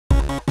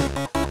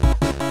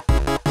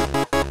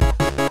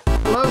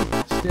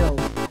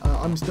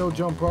I'm still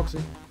John Proxy.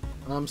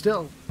 I'm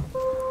still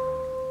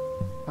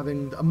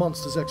having a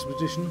Monsters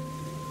Expedition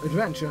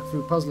adventure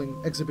through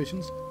puzzling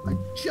exhibitions. I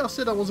just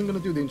said I wasn't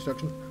going to do the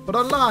introduction, but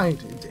I lied.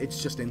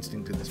 It's just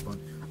instinct at this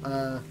point.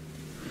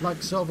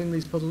 Like solving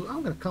these puzzles,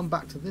 I'm going to come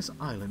back to this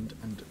island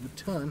and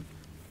return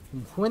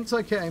from whence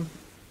I came.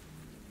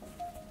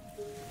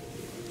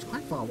 It's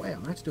quite far away.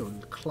 I'm going to do a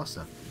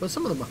cluster, but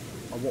some of them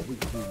are what we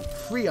call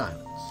free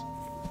islands.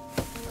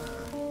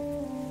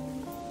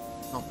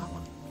 Not that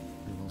one.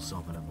 We will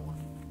solve another one.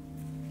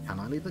 Can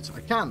I leave it?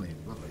 I can leave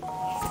it. Lovely.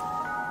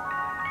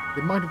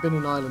 There might have been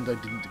an island I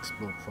didn't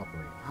explore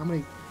properly. How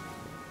many...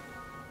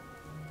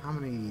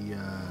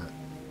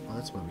 Oh,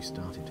 that's where we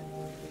started.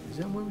 Is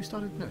that where we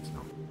started? No, it's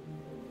not.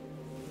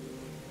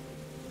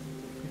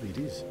 Maybe it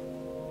is.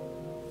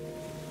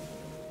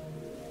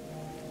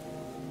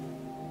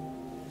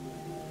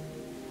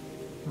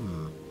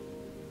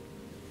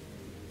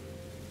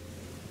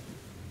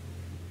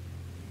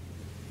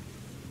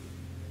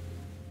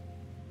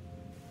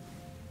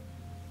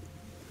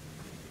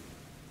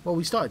 Well,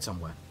 we started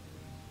somewhere.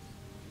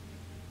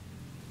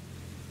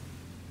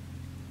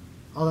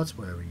 Oh, that's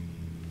where we...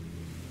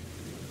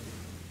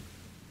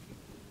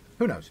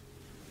 Who knows?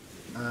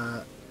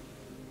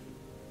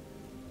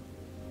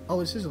 Oh,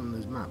 this is on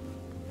this map.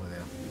 Where they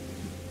are.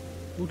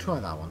 We'll try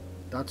that one.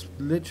 That's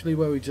literally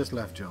where we just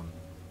left, John.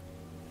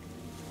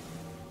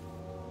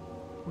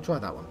 We'll try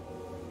that one.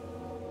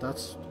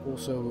 That's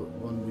also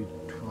one we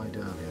tried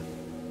earlier.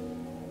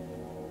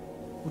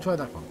 We'll try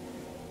that one.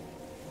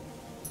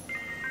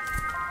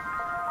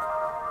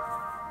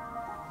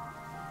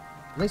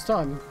 Next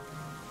time,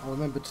 I'll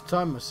remember to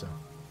time myself.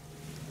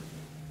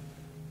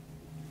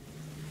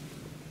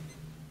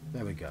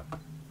 There we go.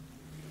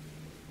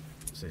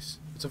 What's this?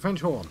 It's a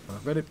French horn, but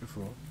I've read it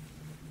before.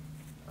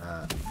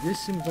 This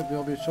seems like the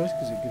obvious choice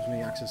because it gives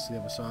me access to the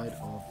other side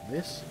of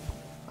this.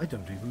 I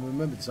don't even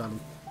remember this island.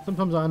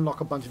 Sometimes I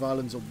unlock a bunch of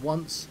islands at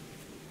once.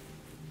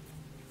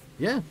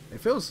 Yeah,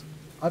 it feels...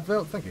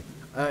 thank you.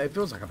 It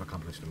feels like I've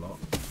accomplished a lot.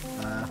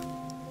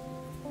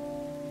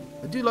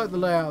 I do like the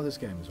layout of this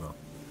game as well.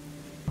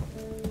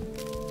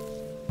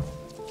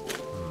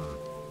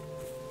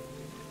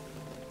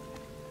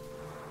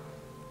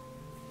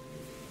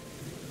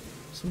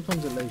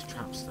 Sometimes it lays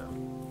traps though.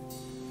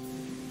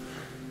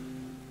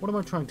 What am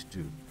I trying to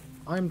do?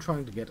 I'm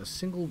trying to get a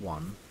single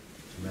one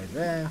to lay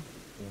there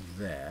or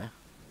there.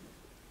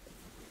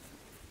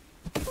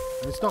 And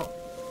it's not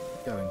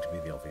going to be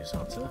the obvious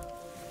answer.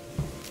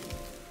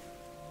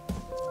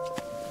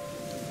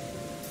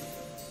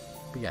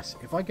 But yes,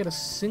 if I get a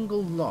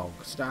single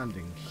log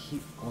standing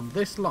on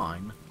this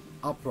line,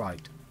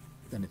 upright,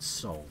 then it's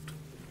solved.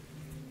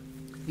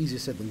 Easier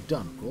said than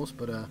done, of course,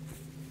 but yeah.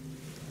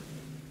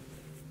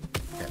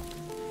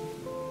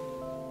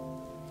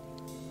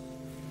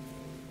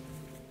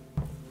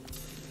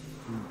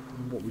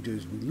 And what we do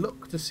is we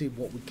look to see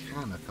what we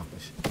can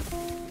accomplish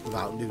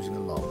without losing a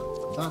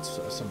log. That's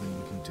something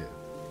we can do.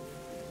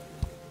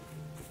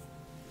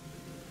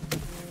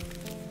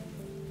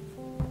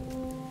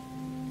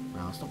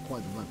 Now, it's not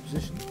quite the right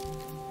position.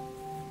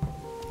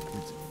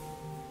 It's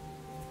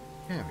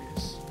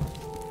curious.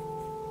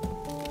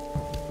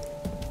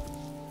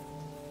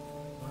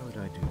 Why would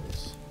I do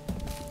this?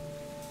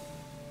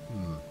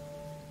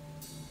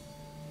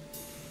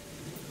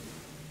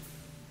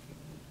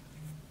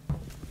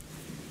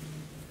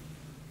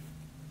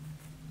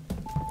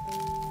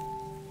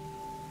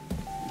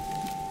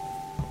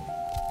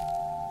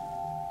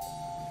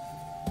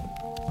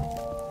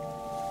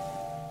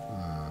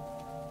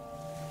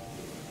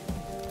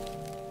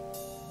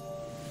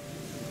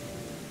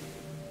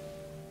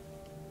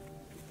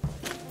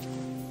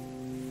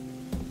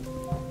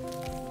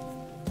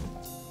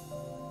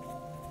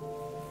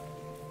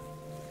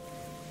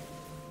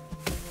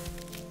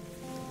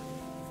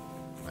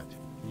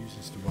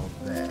 To roll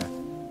there.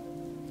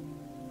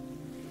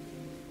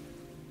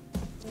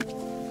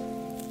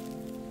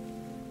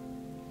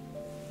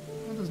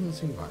 That doesn't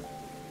seem right.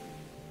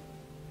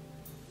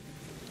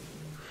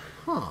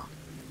 Huh.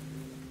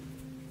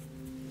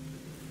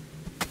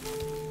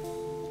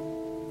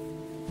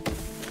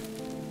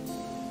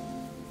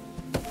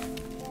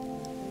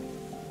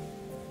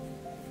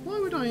 Why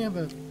would I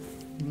ever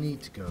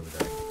need to go over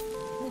there?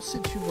 What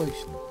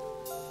situation?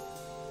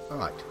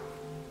 Alright.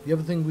 The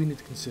other thing we need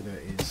to consider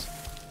is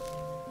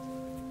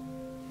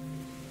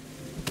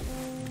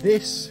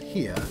this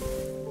here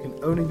can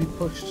only be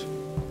pushed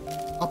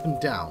up and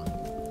down,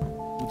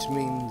 which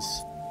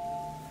means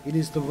it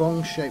is the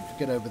wrong shape to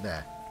get over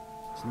there.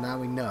 So now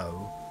we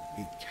know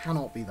it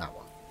cannot be that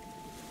one.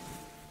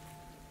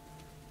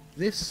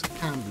 This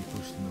can be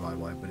pushed in the right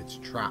way, but it's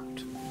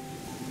trapped.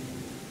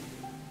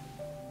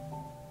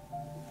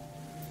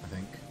 I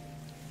think.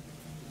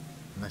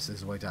 Unless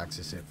there's a way to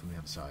access it from the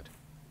other side.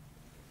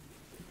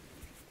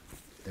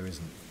 There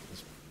isn't.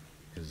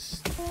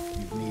 Because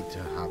you need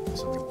to have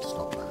something to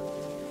stop that.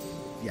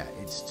 Yeah,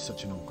 it's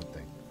such an awkward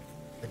thing.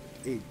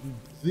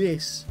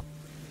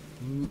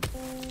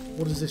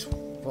 What is this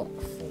rock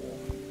for?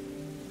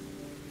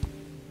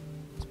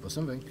 It's for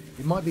something.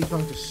 It might be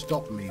trying to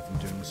stop me from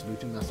doing the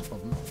saluting, that's the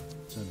problem.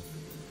 So,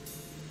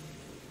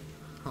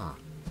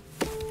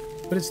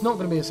 but it's not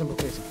going to be a simple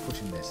case of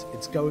pushing this.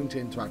 It's going to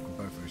interact with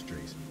both those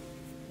trees.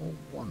 Or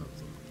one of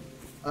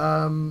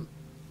them.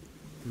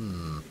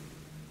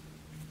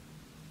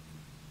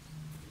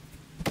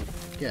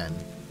 Again,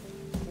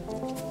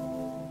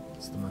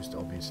 it's the most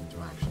obvious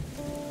interaction.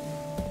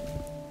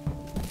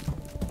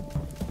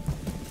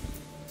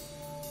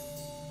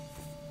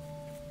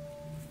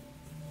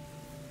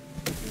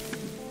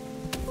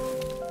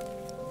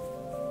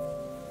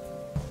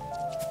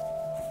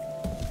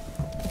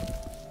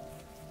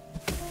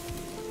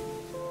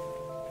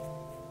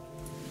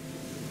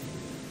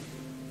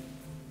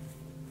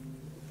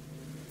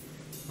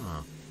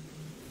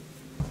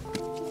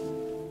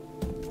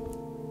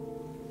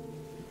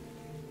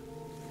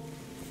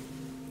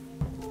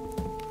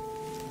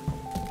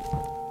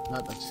 No,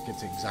 that just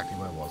gets it exactly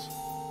where it was.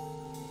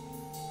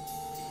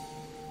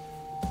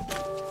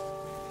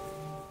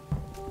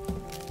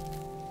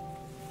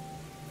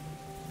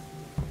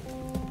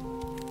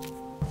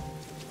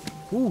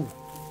 Ooh!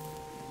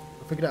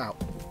 I figured it out.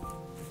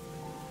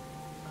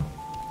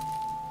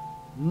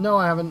 No,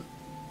 I haven't.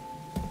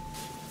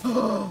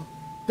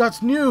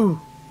 That's new!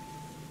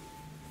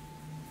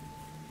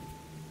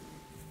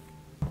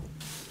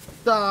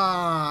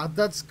 Ah,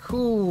 that's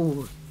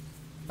cool!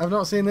 I've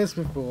not seen this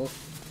before.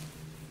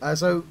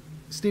 So,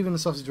 Stephen the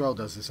Sausage Roll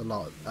does this a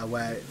lot,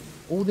 where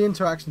all the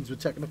interactions were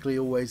technically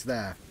always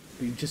there,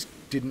 but you just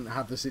didn't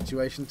have the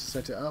situation to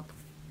set it up.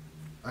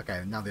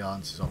 Okay, now the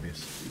answer's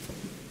obvious,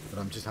 but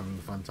I'm just having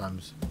fun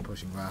times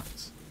pushing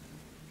rafts.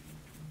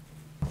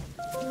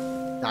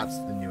 That's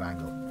the new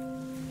angle.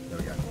 There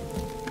we go.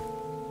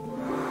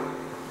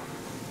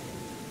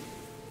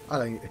 I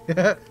think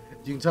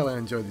you can tell I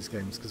enjoy these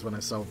games because when I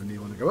solve a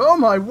new one, I go, "Oh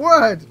my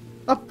word!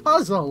 A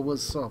puzzle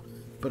was solved!"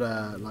 But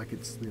like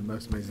it's the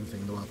most amazing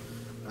thing in the world.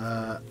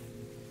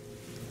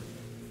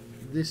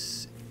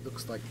 This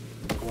looks like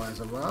it requires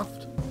a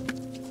raft.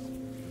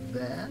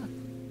 There.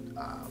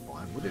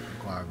 Why would it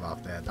require a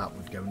raft there? That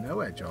would go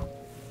nowhere, John.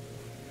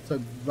 So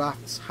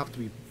rafts have to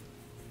be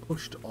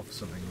pushed off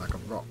something like a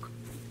rock.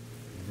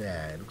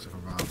 There. It looks like a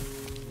raft.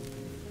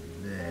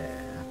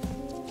 There.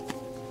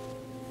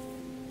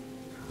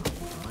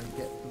 How do I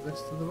get the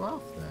rest of the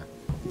raft there?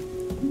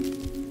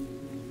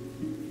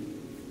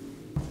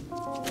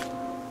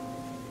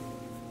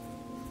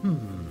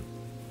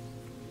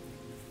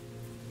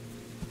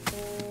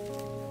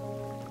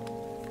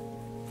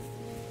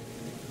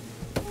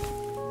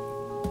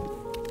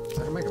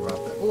 So I can make a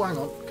raft there. Oh, hang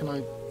on. Can I?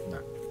 No.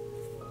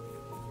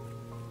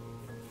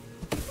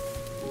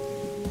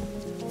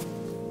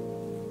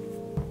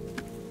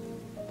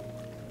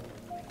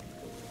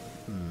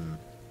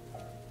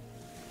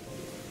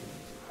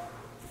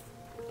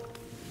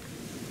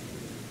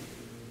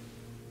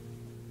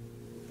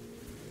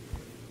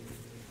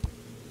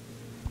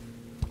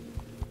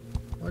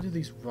 Why do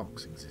these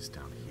rocks exist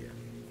down here?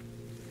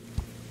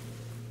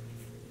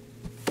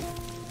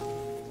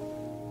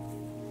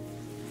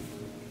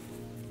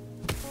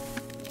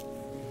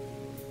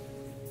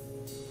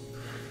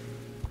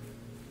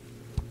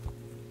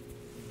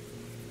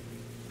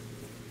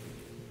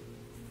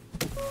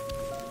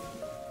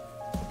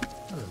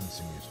 That doesn't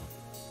seem useful.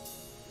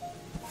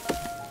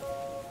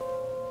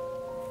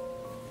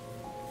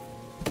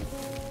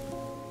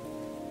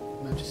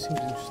 No, it just seems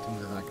interesting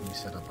that that can be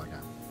set up like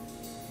that.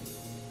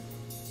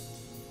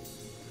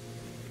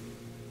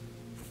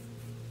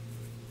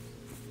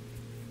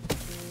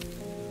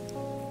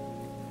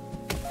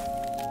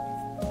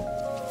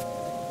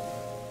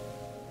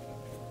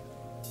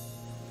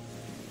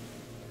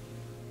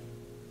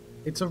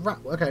 It's a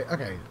raft. Okay,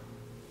 okay.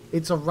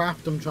 It's a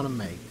raft I'm trying to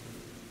make.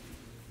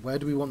 Where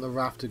do we want the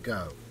raft to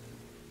go?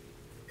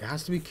 It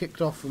has to be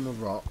kicked off from a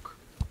rock.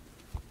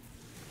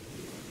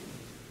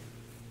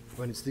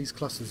 When it's these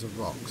clusters of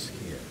rocks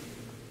here.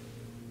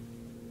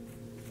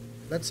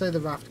 Let's say the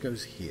raft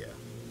goes here.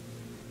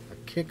 I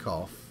kick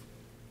off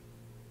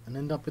and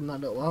end up in that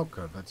little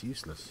alcove. That's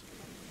useless.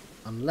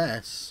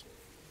 Unless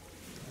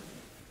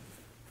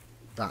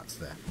that's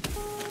there.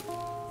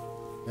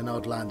 Then I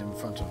would land in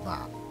front of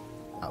that.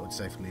 That would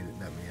safely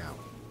let me out.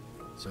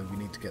 So we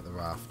need to get the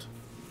raft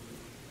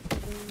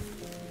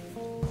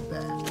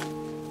there.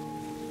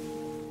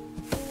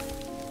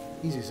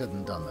 Easier said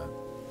than done though.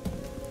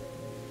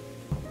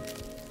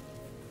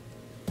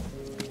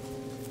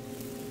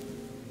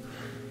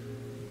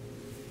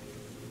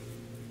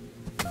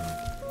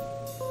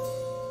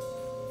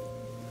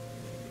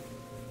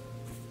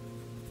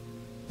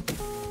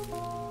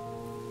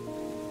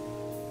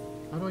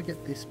 How do I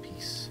get this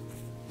piece?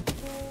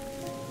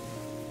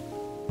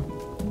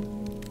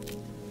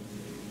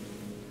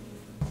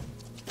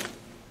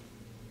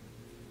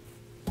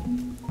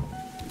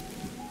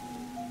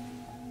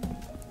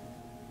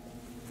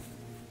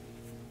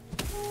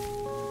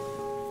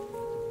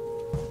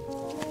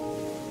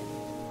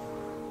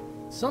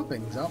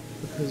 Something's up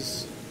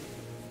because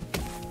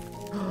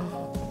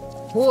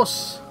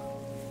horse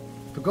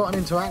forgotten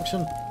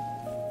interaction.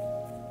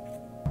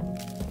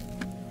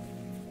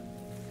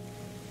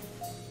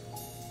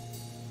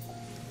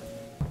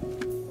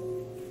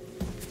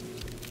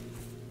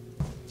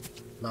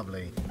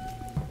 Lovely.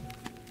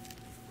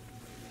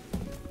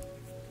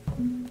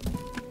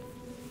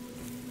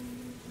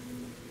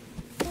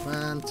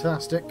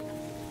 Fantastic.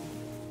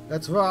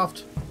 Let's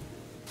raft.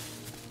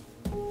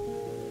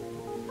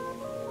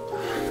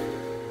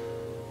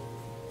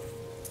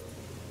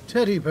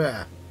 Teddy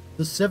Bear,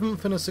 the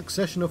 7th in a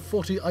succession of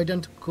 40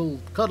 identical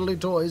cuddly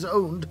toys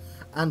owned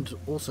and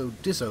also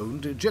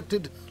disowned,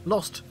 ejected,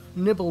 lost,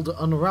 nibbled,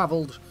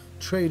 unravelled,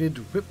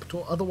 traded, ripped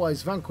or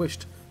otherwise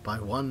vanquished by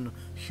one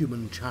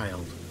human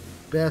child.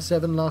 Bear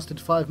 7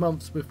 lasted 5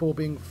 months before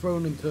being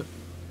thrown into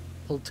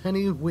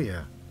Pulteney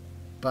Weir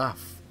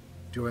bath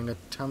during a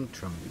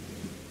tantrum.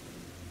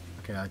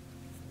 Okay, fair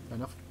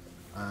enough.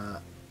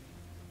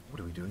 What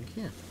are we doing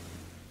here?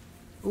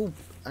 Oh,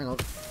 hang on.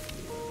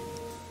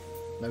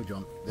 No,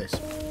 John. This.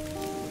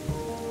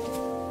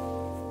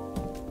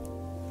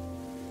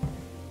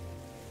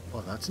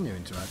 Well, that's a new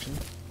interaction.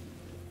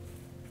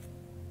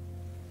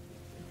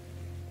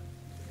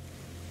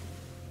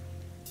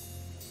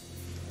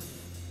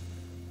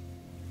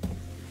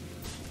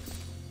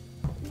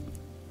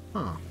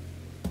 Huh.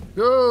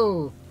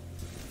 Go!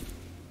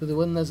 So that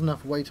when there's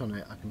enough weight on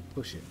it, I can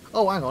push it.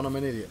 Oh, hang on, I'm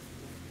an idiot.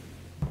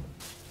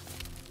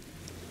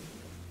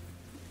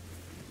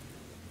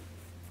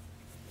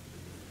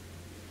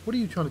 What are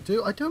you trying to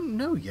do? I don't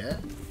know yet.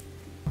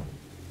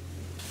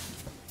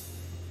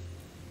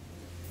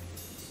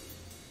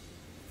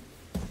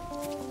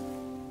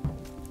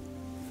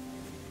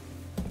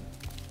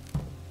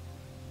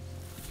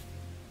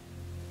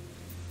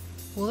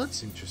 Well,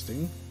 that's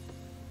interesting.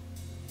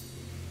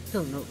 I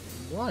don't know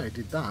why I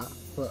did that,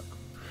 but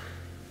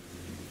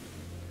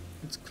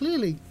it's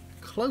clearly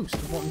close to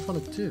what I'm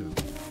trying to do.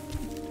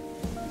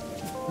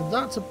 So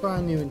that's a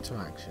brand new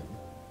interaction.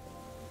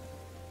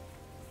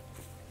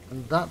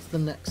 And that's the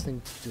next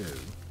thing to do.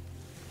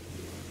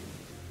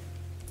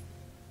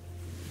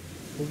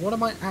 But what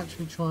am I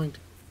actually trying to...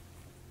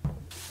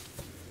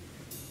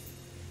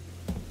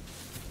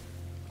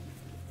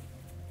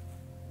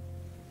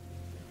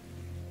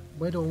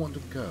 Where do I want to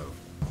go?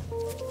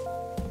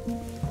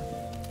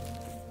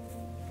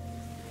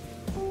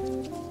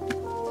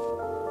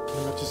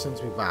 And that just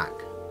sends me back.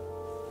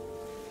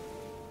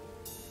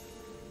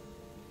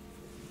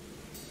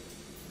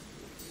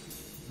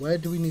 Where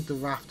do we need the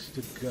raft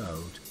to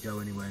go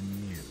anywhere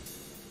new?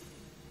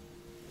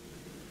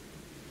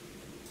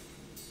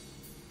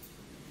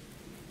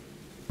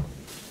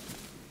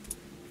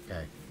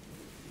 Okay.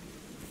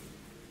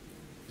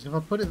 So if I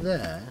put it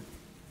there...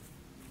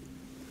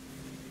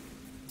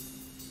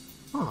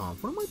 Ah,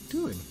 what am I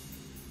doing?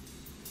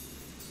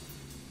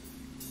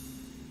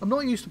 I'm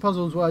not used to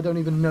puzzles where I don't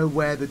even know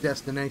where the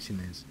destination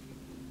is.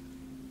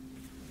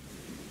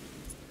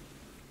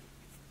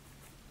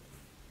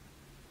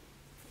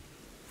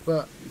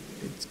 But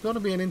it's got to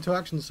be an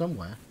interaction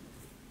somewhere.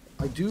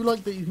 I do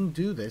like that you can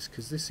do this,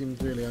 because this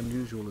seems really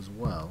unusual as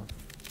well.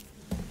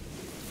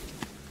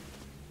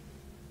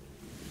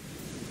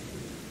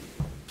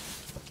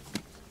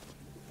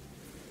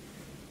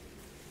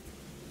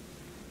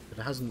 But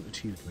it hasn't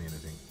achieved me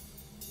anything.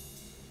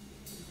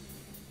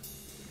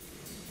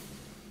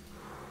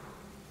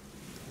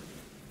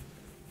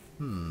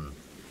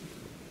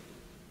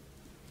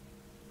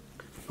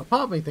 A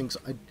part of me thinks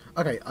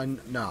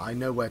I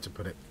know where to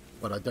put it,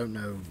 but I don't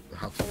know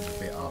how to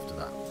move it after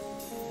that.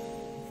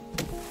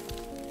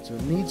 So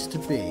it needs to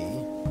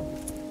be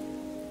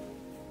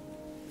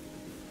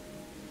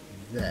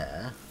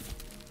there.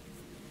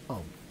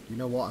 Oh, you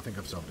know what? I think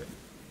I've solved it.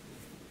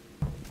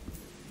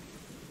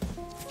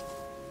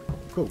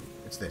 Cool,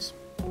 it's this.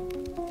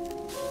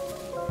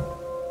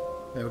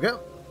 There we go.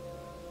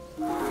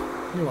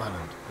 New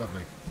island,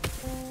 lovely.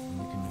 And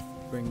we can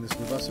bring this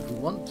with us if we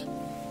want.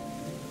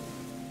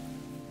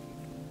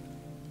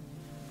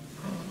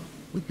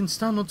 We can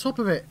stand on top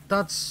of it.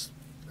 That's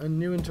a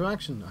new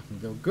interaction. I can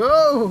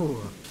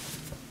go.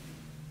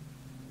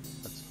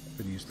 That's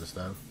pretty useless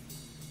though.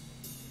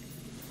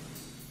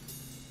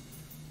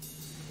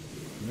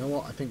 You know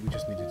what? I think we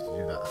just needed to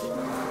do that.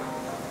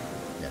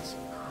 Yes.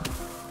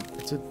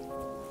 It's a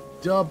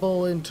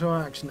double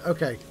interaction.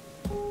 Okay.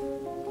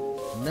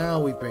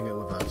 Now we bring it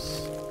with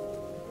us.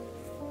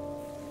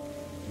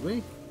 Do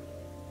we?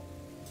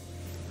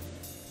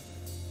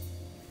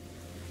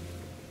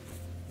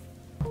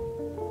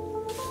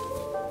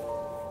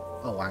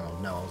 Oh, hang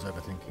on. No, I was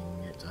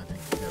overthinking it, I think.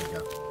 There we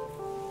go.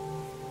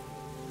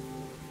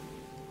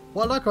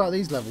 What I like about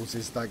these levels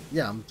is, like,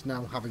 yeah, I'm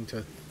now having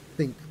to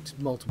think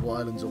multiple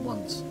islands at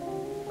once.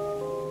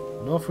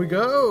 And off we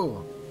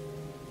go!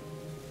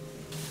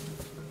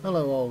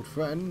 Hello, old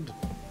friend.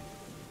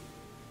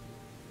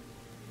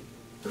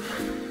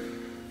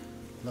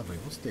 Lovely.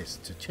 What's this?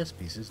 It's a chess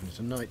piece, isn't it?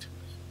 A knight.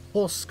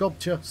 Horse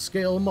sculpture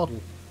scale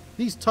model.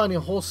 These tiny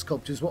horse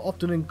sculptures were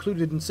often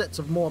included in sets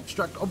of more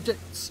abstract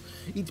objects,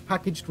 each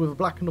packaged with a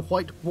black and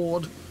white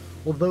board.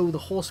 Although the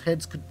horse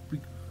heads could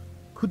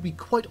be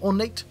quite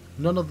ornate,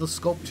 none of the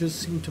sculptures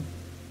seemed to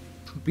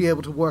be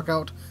able to work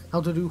out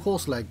how to do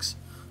horse legs,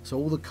 so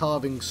all the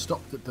carving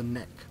stopped at the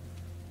neck.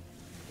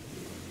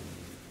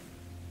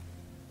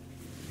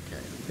 Okay,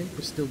 I think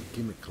we're still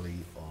gimmickly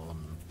on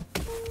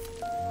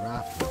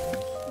raft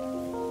levels.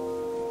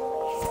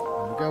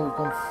 There we go, we've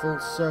gone full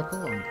circle,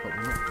 but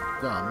we're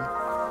not done.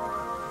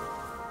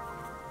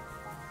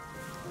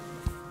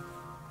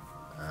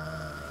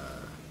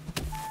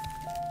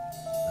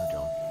 No,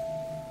 John.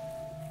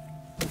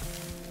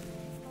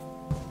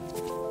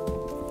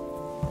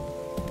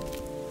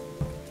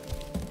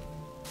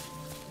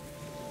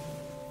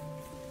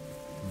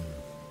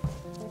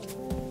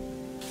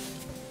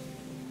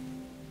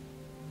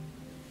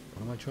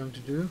 What am I trying to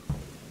do?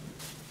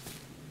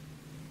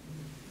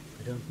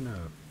 I don't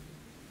know.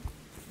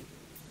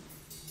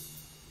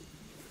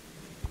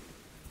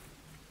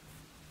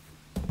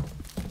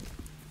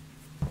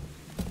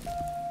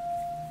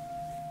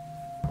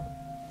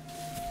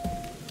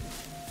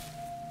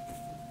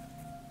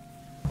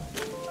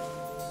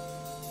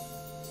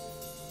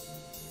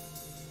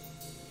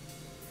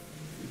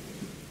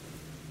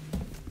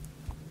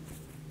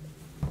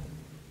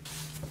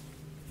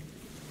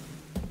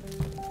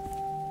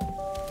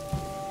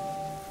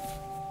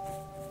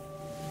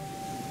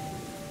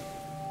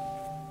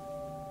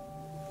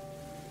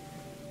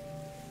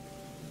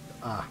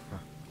 Ah.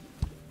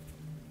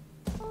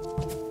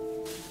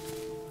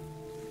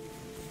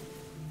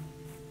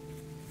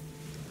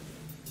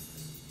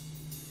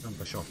 Don't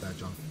push off there,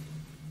 John.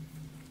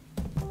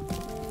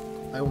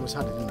 I almost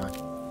had it, didn't I?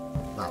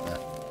 That there.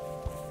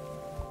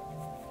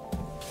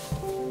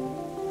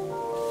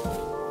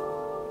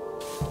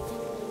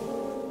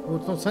 Oh,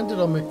 it's not centered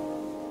on me.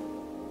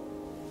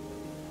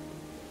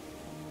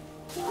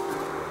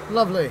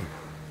 Lovely.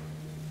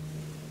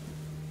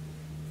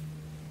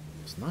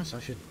 It's nice,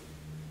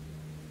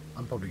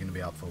 I'm probably going to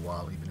be out for a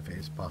while, even if it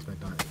is past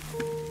midnight.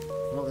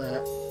 Not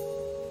there.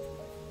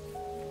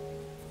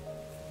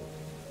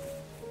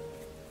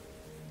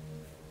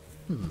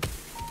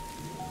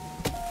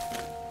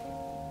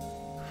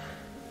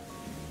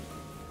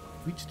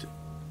 Reached.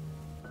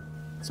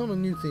 It's not a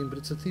new theme, but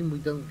it's a theme we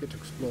don't get to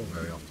explore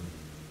very often.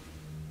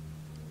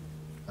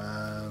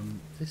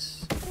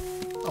 This.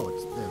 Oh,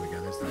 there we go.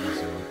 There's the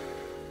easy one.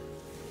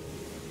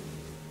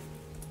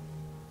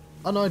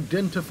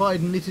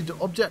 Unidentified knitted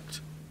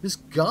object. This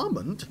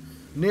garment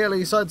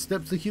nearly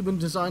sidesteps the human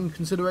design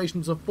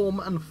considerations of form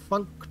and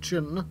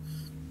function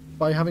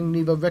by having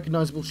neither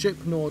recognizable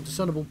shape nor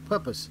discernible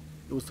purpose.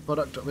 It was the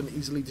product of an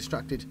easily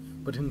distracted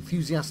but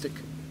enthusiastic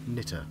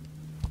knitter.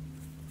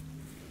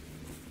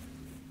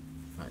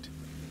 Right.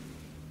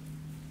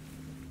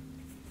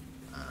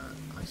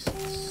 I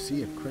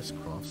see a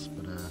crisscross,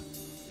 but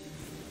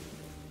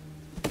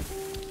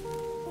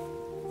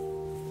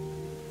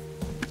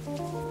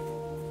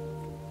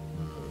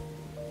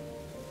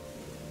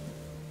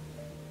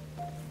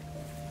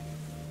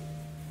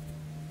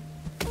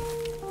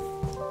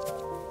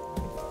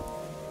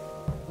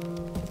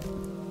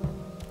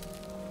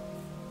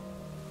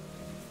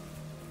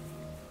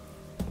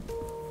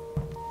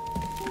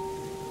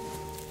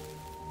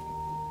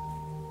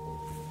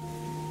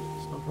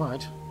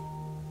right.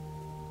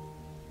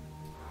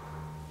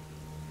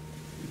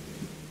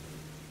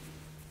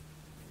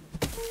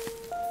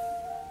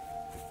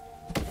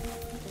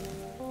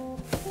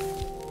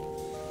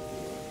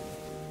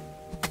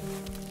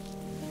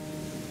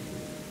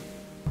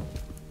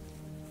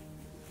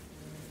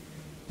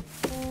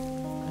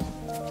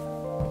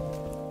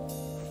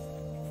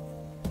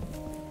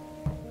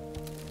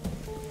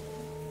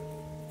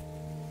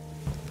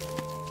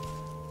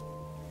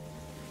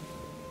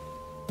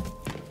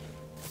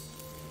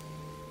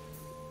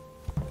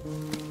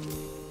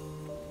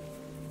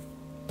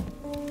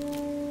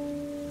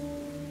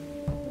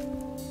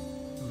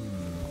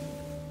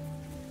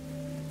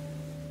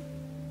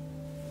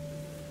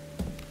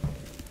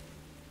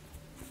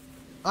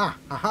 Ah,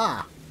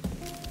 aha!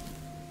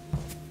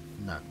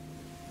 No. I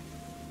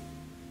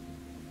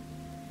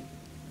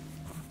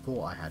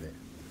thought I had it.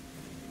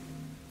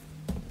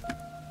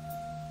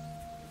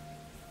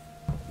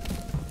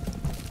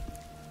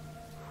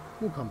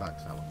 We'll come back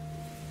to that one.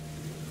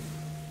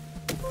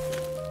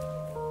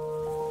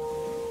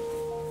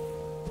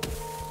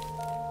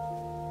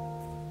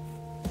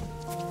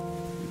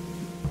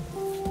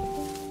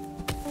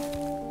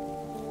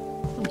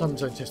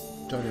 Sometimes I just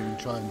don't even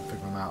try and figure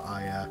them out.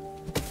 I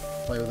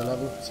play with the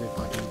level, see if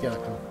I can get a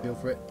kind of feel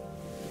for it.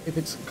 If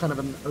it's kind of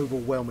an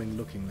overwhelming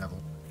looking level.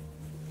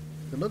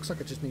 It looks like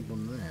I just need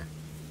one there.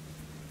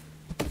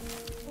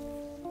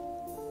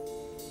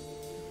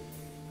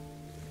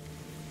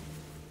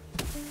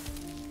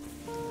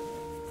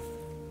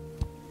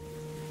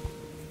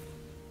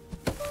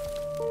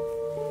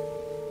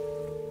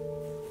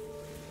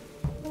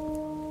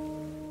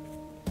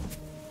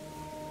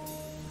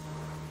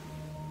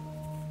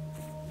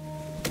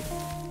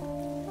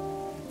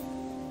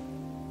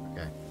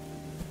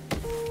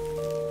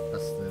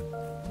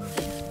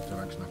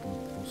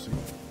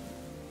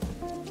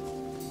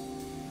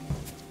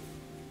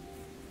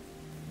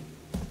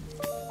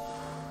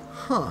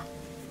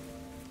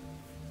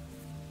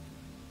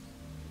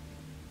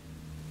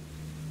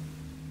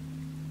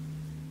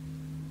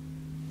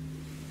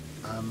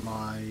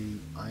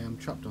 I am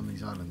trapped on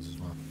these islands as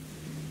well.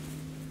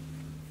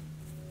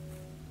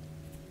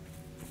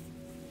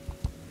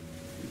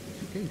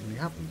 Which occasionally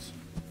happens.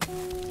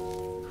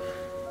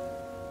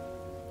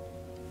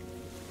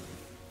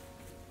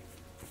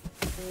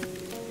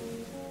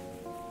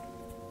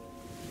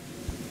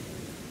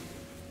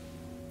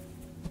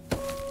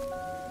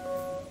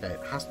 Okay,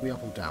 it has to be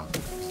up or down.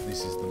 So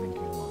this is the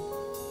linking one.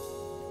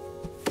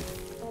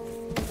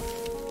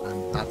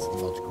 And that's the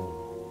logical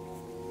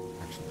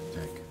action to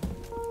take.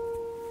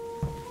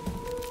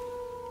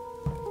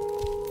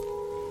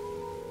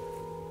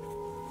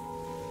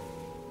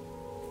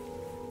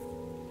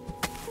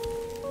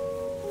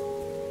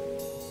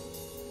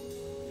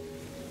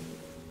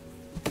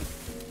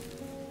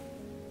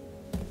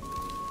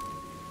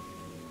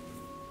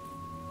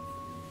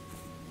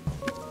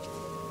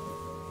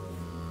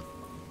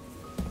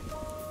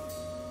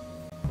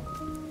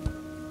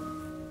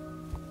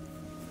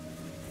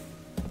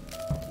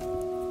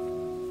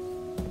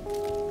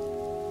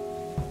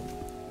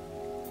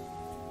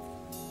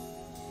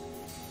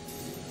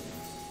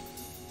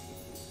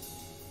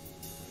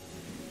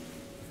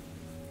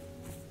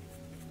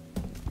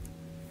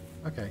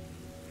 Okay,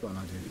 got an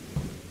idea.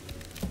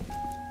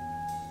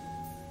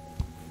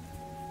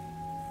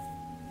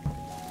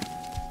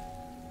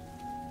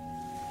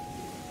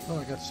 Oh,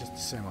 I guess it's just the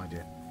same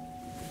idea.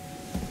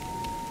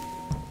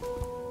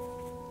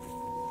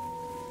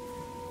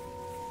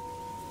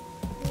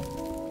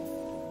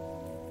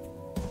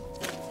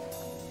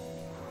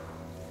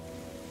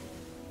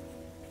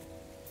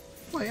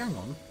 Wait, hang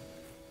on.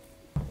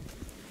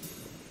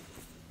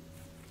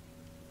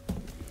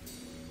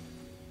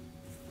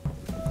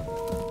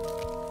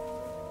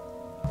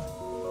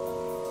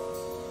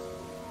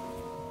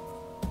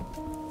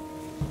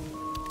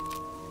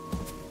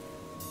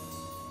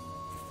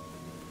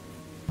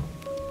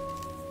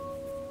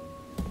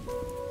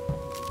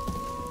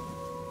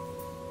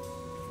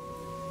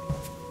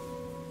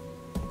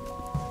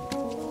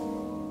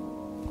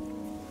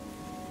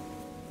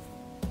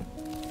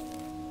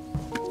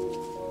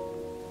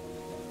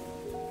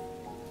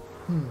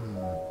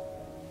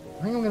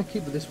 I think I'm going to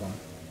keep with this one.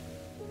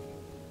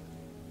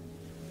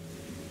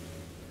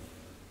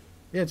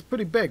 Yeah, it's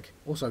pretty big.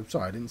 Also,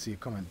 sorry, I didn't see a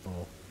comment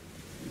for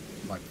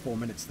like 4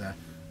 minutes there.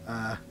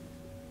 Got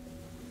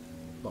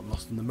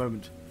lost in the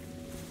moment.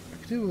 I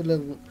could do a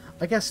little...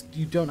 I guess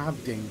you don't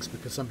have dings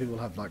because some people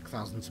have like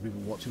thousands of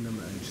people watching them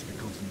and just be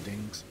constant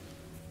dings.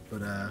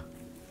 But, no,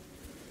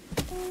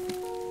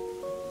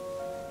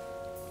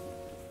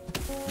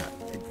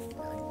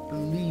 I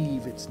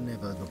believe it's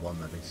never the one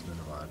that is in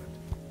Love Island.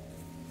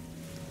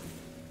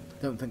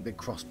 Don't think they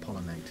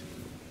cross-pollinate.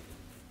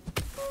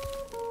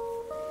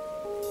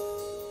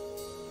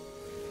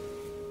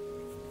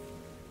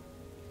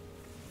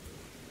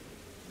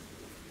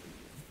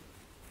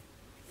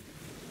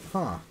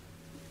 Huh.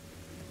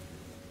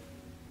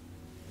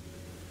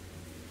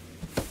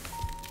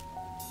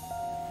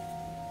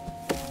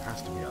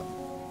 Has to be up.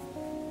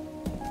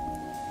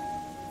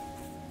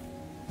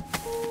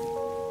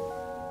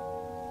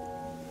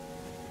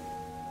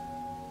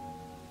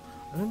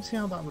 I don't see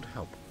how that would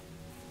help.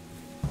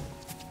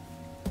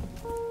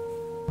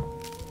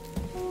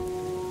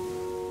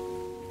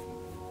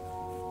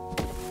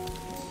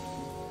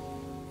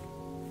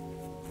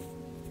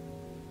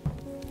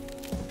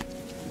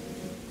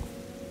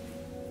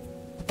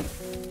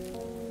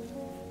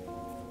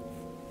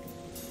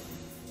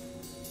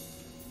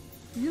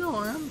 You know,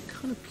 I am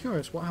kind of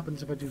curious what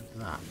happens if I do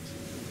that.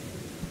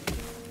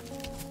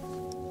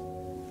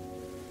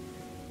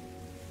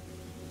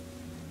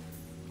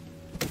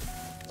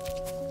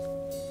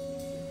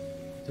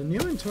 The new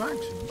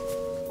interaction?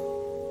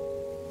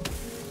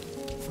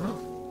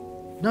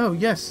 Oh. No,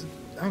 yes,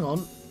 hang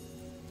on.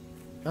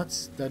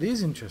 That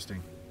is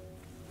interesting.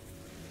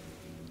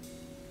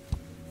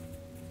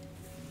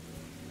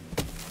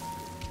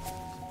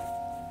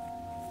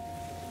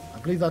 I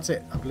believe that's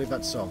it. I believe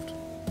that's solved.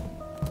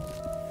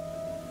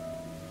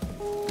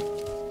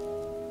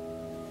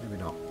 Maybe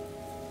not.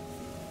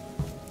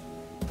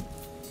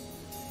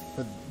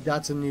 But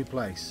that's a new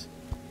place.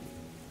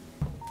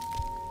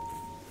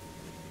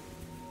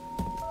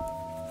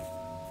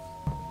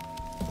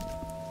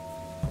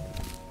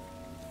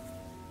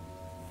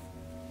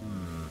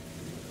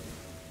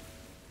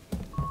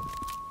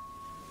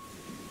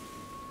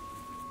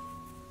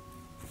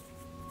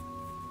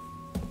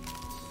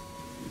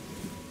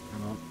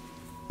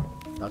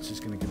 That's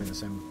just going to give me the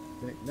same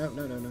thing. No,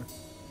 no, no, no.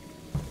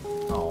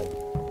 Oh.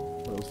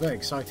 Well, it was very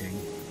exciting.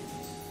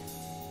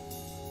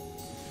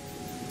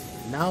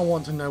 Now I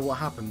want to know what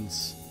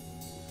happens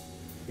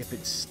if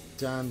it's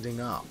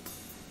standing up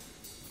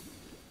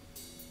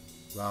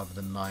rather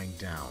than lying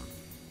down.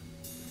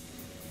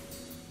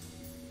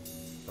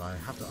 But I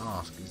have to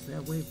ask, is there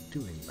a way of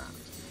doing that?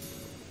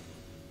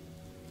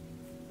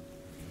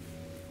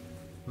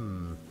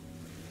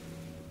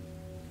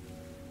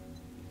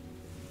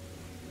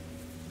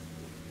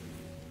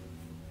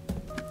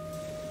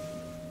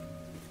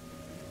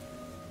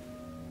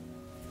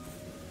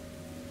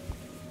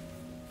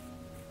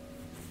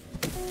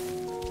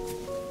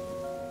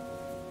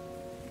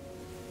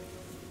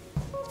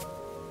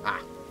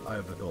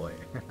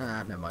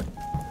 Never mind.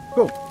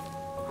 Cool.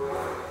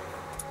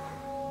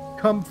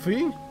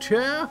 Comfy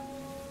chair.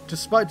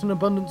 Despite an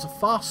abundance of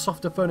far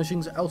softer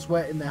furnishings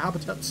elsewhere in their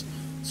habitats,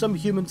 some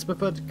humans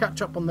prefer to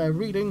catch up on their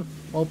reading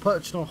while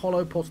perched on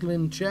hollow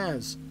porcelain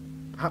chairs.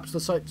 Perhaps the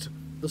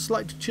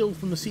slight chill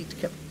from the seat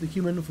kept the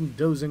human from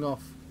dozing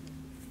off.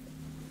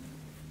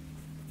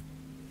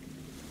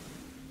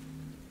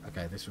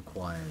 Okay, this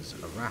requires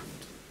a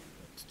raft.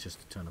 It's just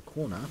to turn a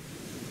corner.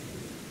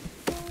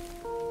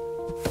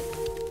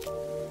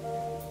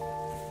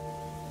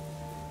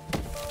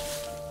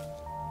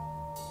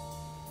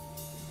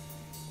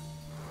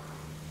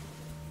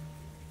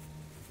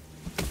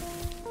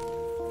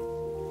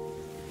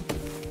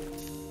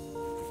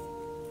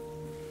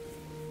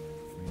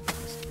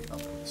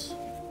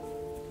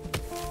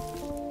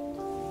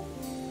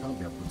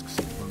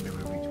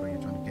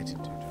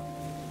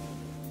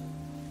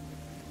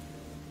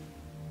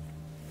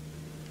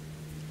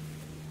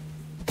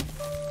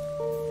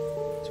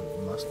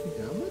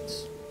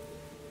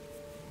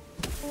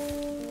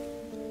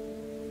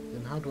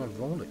 How do I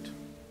roll it?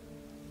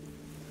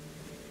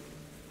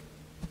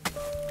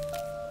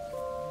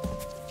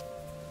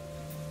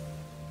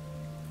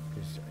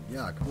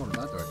 Yeah, I can roll in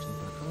that direction,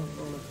 but I can't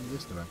roll it in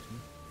this direction.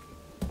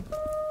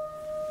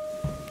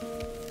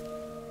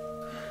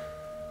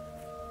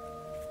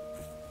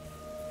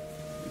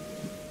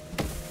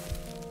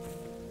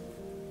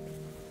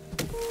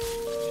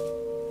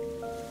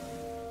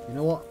 You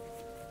know what?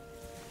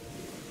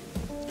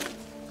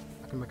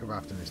 I can make a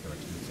raft in this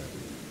direction instead.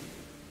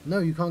 No,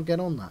 you can't get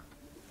on that.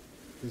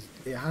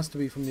 It has to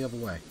be from the other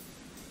way.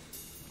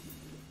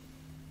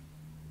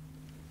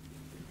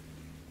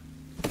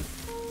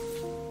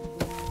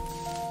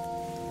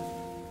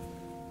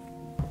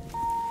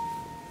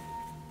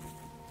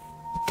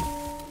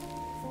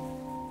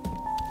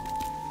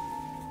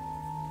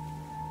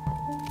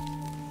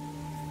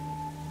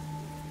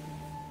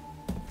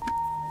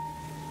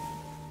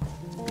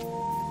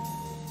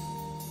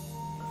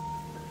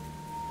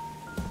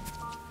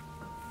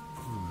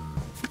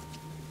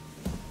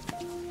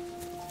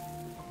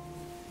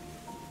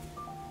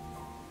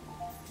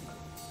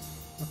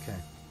 Okay.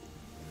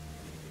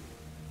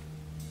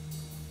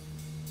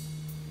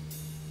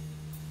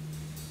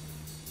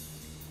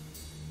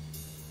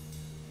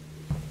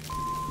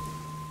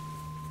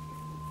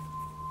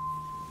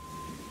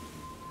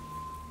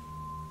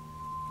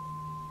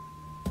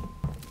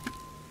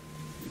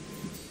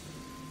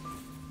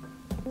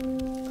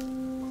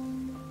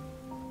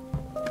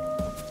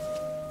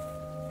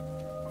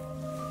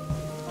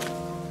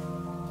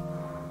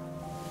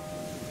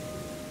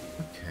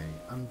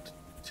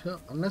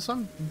 Unless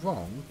I'm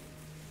wrong,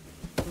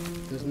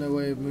 there's no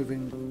way of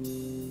moving.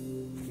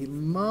 It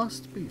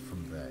must be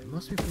from there. It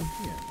must be from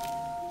here.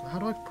 So how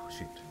do I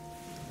push it?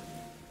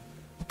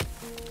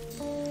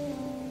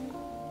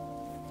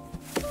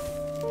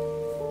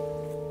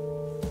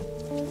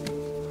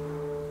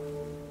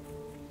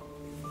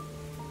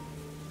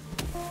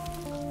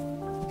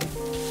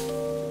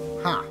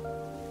 Ha!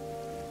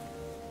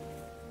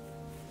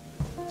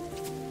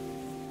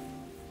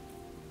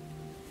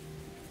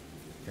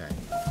 Okay.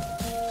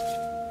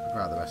 I'd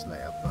rather rest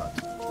later, but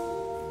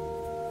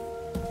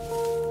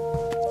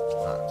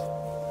that.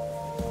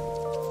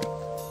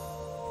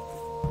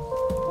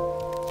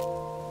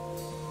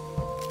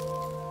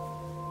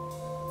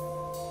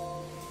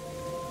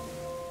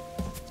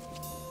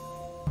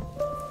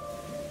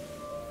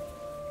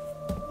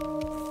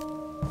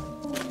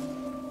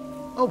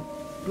 Oh,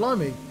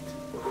 blimey!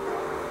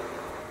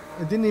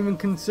 I didn't even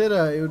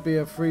consider it would be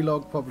a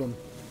 3-log problem.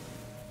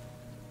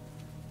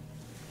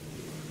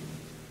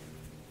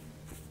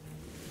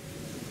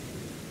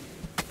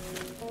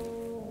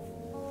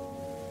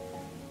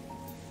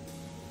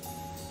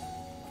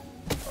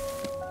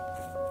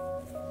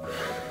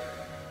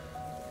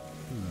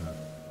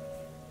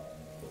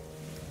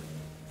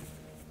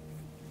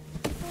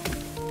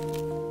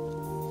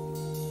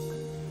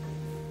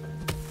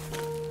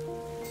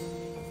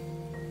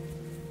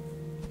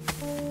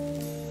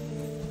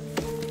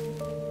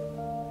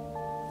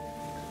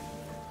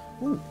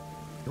 Ooh,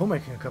 you're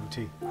making a cup of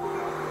tea. I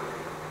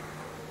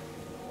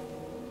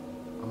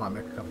might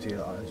make a cup of tea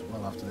as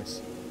well after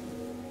this.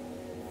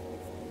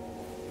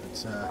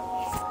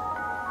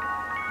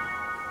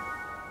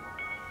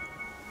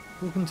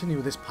 We'll continue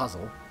with this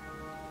puzzle.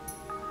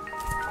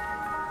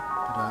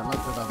 But I'd like to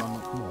have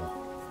unlocked more.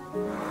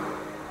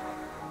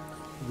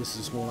 This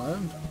is a small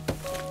island.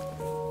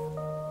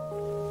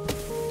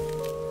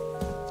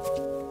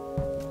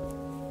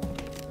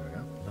 There we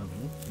go.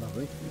 Lovely,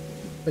 lovely.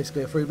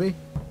 Basically a freebie.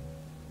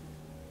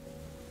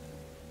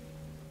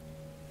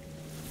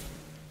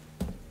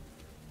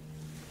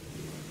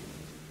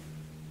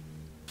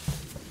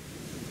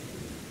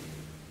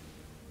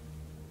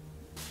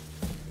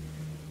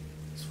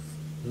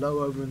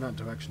 Low over in that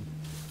direction.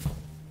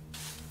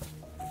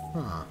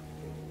 Huh.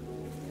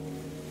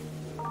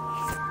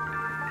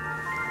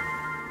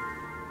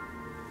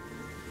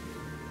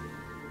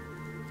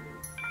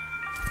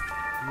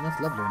 Well, that's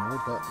lovely and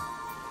all, but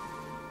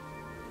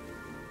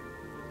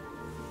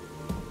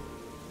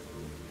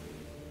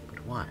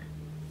Why?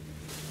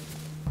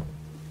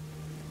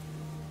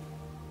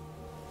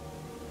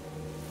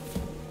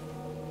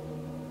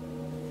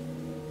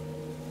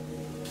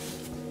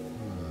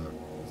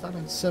 Is that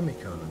a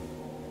semicolon?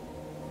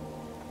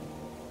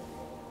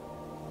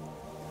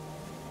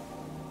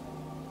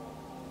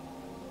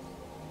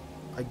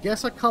 I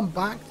guess I come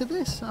back to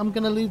this. I'm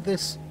going to leave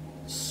this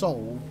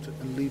solved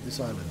and leave this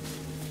island.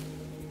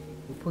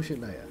 We'll push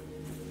it later.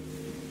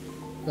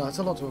 No, it's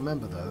a lot to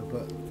remember though,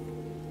 but...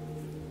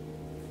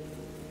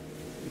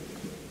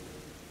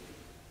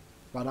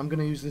 Right, I'm going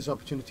to use this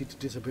opportunity to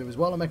disappear as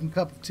well. I'm making a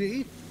cup of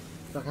tea.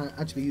 So I can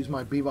actually use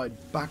my Be Right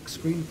Back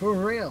screen for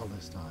real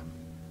this time.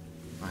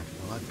 Right,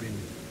 well, I've been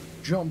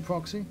John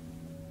Proxy.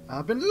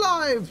 I've been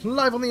live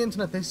on the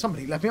internet. There's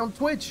somebody left me on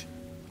Twitch.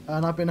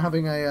 And I've been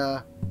having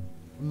a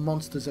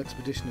Monsters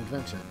Expedition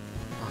adventure.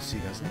 I'll see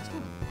you guys next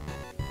time.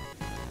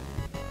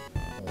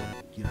 Or,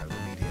 you know,